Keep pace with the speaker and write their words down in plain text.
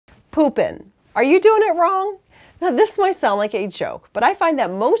Pooping. Are you doing it wrong? Now this might sound like a joke, but I find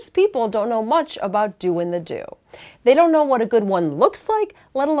that most people don't know much about doing the do. They don't know what a good one looks like,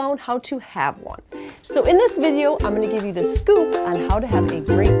 let alone how to have one. So in this video, I'm going to give you the scoop on how to have a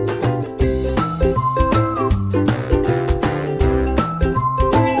great poop.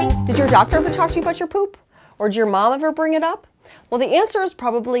 Did your doctor ever talk to you about your poop? Or did your mom ever bring it up? Well, the answer is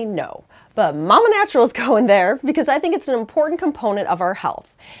probably no, but Mama Natural is going there because I think it's an important component of our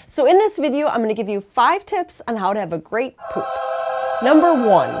health. So in this video, I'm going to give you 5 tips on how to have a great poop. Number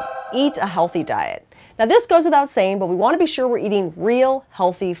 1, eat a healthy diet. Now this goes without saying, but we want to be sure we're eating real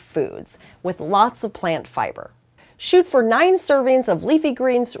healthy foods with lots of plant fiber. Shoot for 9 servings of leafy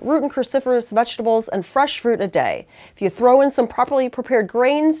greens, root and cruciferous vegetables, and fresh fruit a day. If you throw in some properly prepared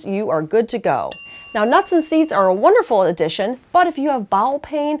grains, you are good to go. Now, nuts and seeds are a wonderful addition, but if you have bowel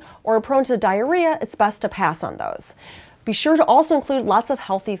pain or are prone to diarrhea, it's best to pass on those. Be sure to also include lots of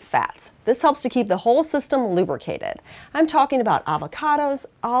healthy fats. This helps to keep the whole system lubricated. I'm talking about avocados,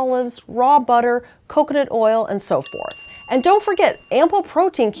 olives, raw butter, coconut oil, and so forth. And don't forget, ample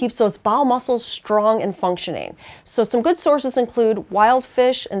protein keeps those bowel muscles strong and functioning. So some good sources include wild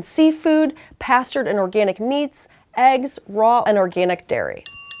fish and seafood, pastured and organic meats, eggs, raw and organic dairy.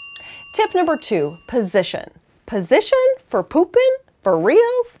 Tip number 2, position. Position for pooping? For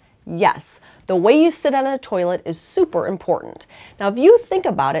reals? Yes. The way you sit on a toilet is super important. Now, if you think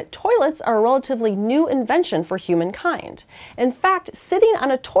about it, toilets are a relatively new invention for humankind. In fact, sitting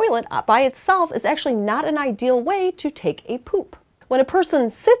on a toilet by itself is actually not an ideal way to take a poop. When a person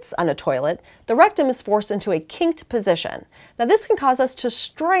sits on a toilet, the rectum is forced into a kinked position. Now, this can cause us to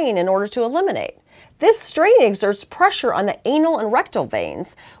strain in order to eliminate. This straining exerts pressure on the anal and rectal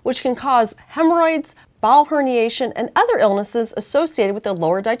veins, which can cause hemorrhoids, bowel herniation, and other illnesses associated with the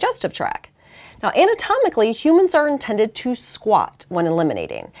lower digestive tract. Now, anatomically, humans are intended to squat when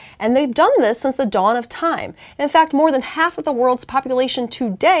eliminating, and they've done this since the dawn of time. In fact, more than half of the world's population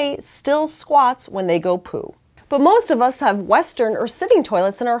today still squats when they go poo. But most of us have Western or sitting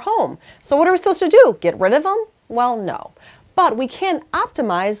toilets in our home. So what are we supposed to do? Get rid of them? Well, no. But we can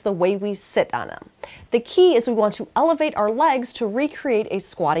optimize the way we sit on them. The key is we want to elevate our legs to recreate a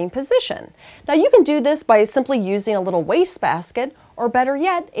squatting position. Now you can do this by simply using a little wastebasket, or better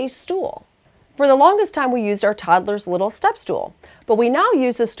yet, a stool. For the longest time we used our toddler's little step stool, but we now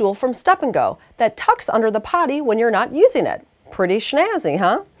use a stool from Step & Go that tucks under the potty when you're not using it. Pretty snazzy,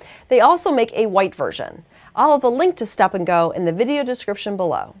 huh? They also make a white version. I'll have a link to Step & Go in the video description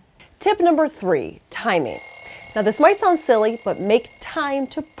below. Tip number 3, timing. Now this might sound silly, but make time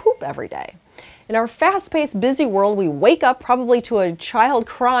to poop every day. In our fast-paced, busy world, we wake up probably to a child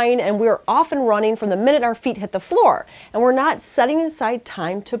crying, and we're often running from the minute our feet hit the floor, and we're not setting aside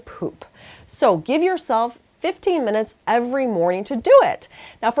time to poop. So give yourself 15 minutes every morning to do it.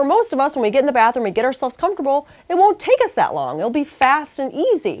 Now for most of us, when we get in the bathroom and get ourselves comfortable, it won't take us that long. It'll be fast and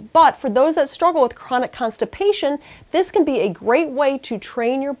easy. But for those that struggle with chronic constipation, this can be a great way to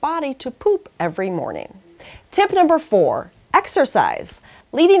train your body to poop every morning. Tip number 4, exercise.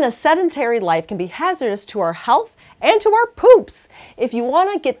 Leading a sedentary life can be hazardous to our health and to our poops. If you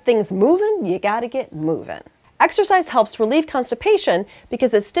want to get things moving, you gotta get moving. Exercise helps relieve constipation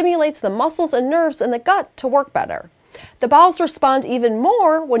because it stimulates the muscles and nerves in the gut to work better. The bowels respond even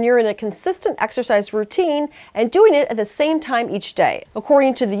more when you're in a consistent exercise routine and doing it at the same time each day,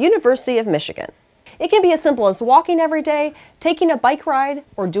 according to the University of Michigan. It can be as simple as walking every day, taking a bike ride,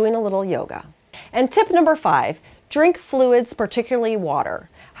 or doing a little yoga. And tip number 5, drink fluids, particularly water.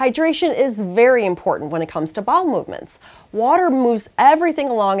 Hydration is very important when it comes to bowel movements. Water moves everything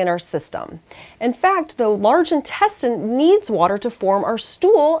along in our system. In fact, the large intestine needs water to form our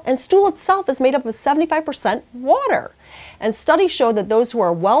stool, and stool itself is made up of 75% water. And studies show that those who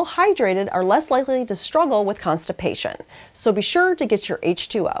are well hydrated are less likely to struggle with constipation. So be sure to get your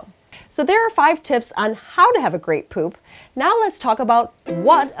H2O. So there are 5 tips on how to have a great poop. Now let's talk about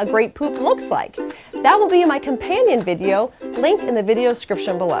what a great poop looks like. That will be in my companion video, link in the video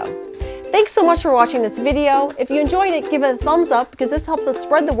description below. Thanks so much for watching this video. If you enjoyed it, give it a thumbs up because this helps us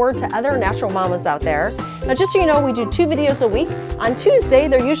spread the word to other natural mamas out there. Now just so you know, we do 2 videos a week. On Tuesday,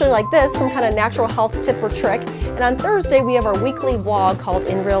 they're usually like this, some kind of natural health tip or trick. And on Thursday, we have our weekly vlog called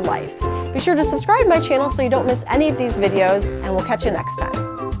In Real Life. Be sure to subscribe to my channel so you don't miss any of these videos, and we'll catch you next time.